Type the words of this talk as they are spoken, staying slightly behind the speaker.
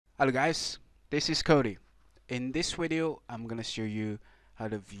Hello guys, this is Cody. In this video, I'm gonna show you how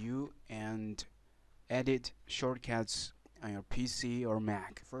to view and edit shortcuts on your PC or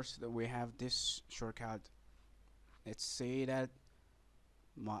Mac. First, we have this shortcut. Let's say that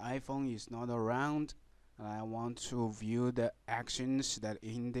my iPhone is not around and I want to view the actions that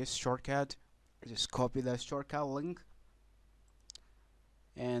in this shortcut. I just copy the shortcut link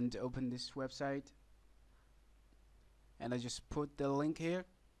and open this website, and I just put the link here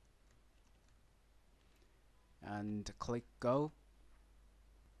and click go.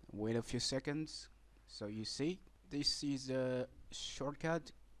 Wait a few seconds. So you see, this is a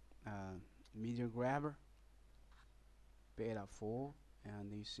shortcut, media grabber, beta 4,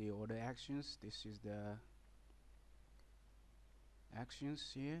 and you see all the actions. This is the actions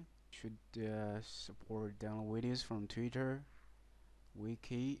here. Should support download videos from Twitter,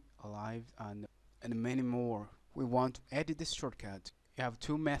 Wiki, Alive, and many more. We want to edit this shortcut. You have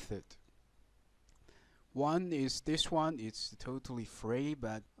two methods. One is this one. It's totally free,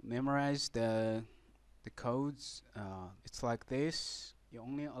 but memorize the codes. It's like this. It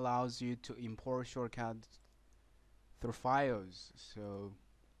only allows you to import shortcuts through files. So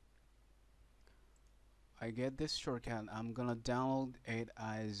I get this shortcut. I'm gonna download it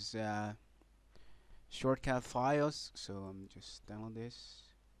as shortcut files. So I'm just download this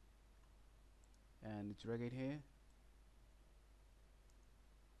and drag it here.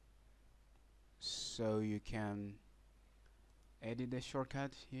 So you can edit the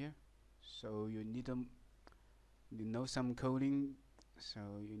shortcut here. So you need to know some coding. So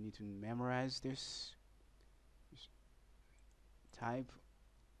you need to memorize this. Just type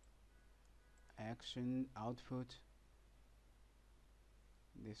action output.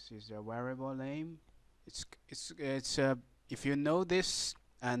 This is a variable name. It's if you know this,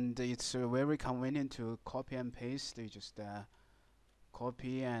 and it's very convenient to copy and paste. You just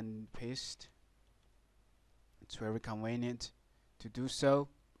copy and paste. It's very convenient to do so.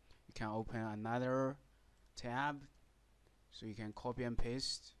 You can open another tab, so you can copy and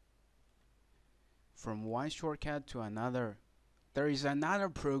paste from one shortcut to another. There is another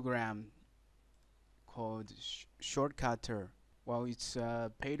program called Shortcutter. Well, it's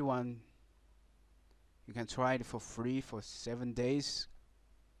a paid one. You can try it for free for 7 days.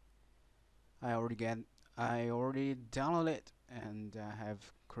 I already downloaded it and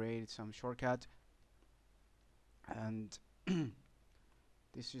have created some shortcut. And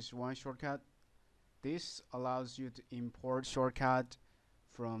this is one shortcut. This allows you to import shortcut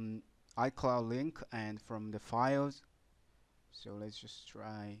from iCloud link and from the files. So let's just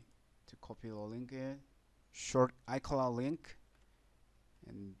try to copy the link here, short iCloud link,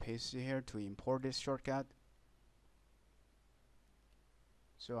 and paste it here to import this shortcut.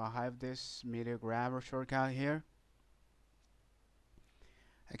 So I have this media grabber shortcut here.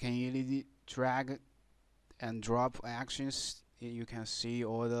 I can easily drag and drop actions. You can see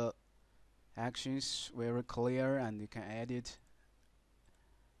all the actions very clear, and you can edit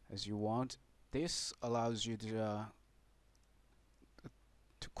as you want. This allows you to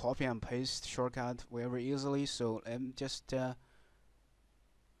copy and paste shortcut very easily. So let me just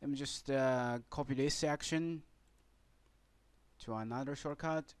copy this action to another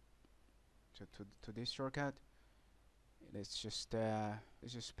shortcut, to this shortcut. Let's just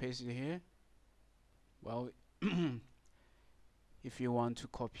paste it here. Well, if you want to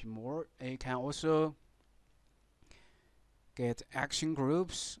copy more, you can also get action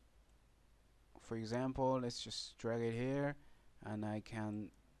groups. For example, let's just drag it here, and I can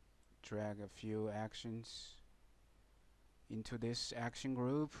drag a few actions into this action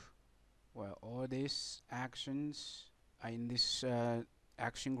group. Well, all these actions are in this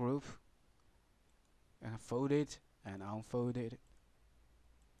action group. I can fold it and unfold it.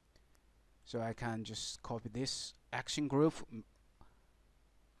 So I can just copy this action group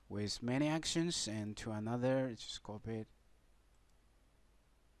with many actions and to another, just copy it.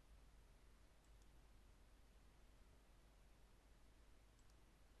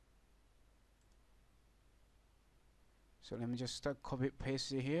 So let me just copy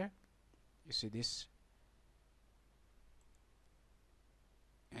paste it here. You see this,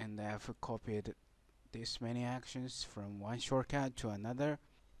 and I have copied this many actions from one shortcut to another.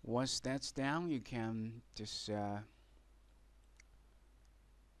 Once that's down, you can just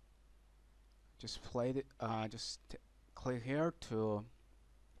play it. Click here to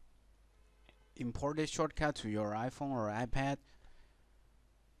import this shortcut to your iPhone or iPad.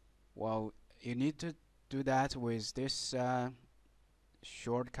 Well, you need to do that with this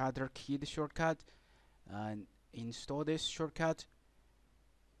shortcutter keyed shortcut, and install this shortcut,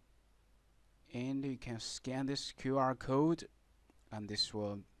 and you can scan this QR code, and this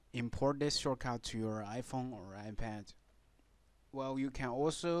will import this shortcut to your iPhone or iPad. Well, you can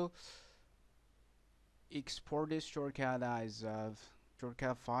also export this shortcut as a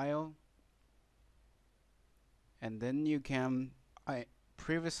shortcut file, and then you can. I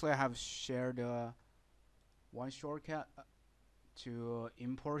previously have shared one shortcut to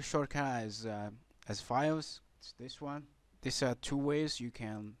import shortcut as files. It's this one. These are two ways you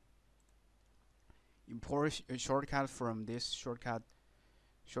can import a shortcut from this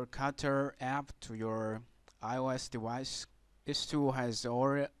shortcutter app to your iOS device. This tool has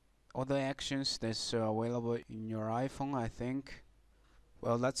all the actions that's available in your iPhone, I think.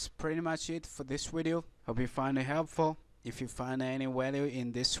 Well, that's pretty much it for this video. Hope you find it helpful. If you find any value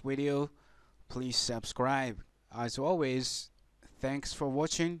in this video, please subscribe. As always, thanks for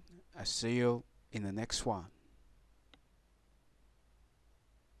watching. I'll see you in the next one.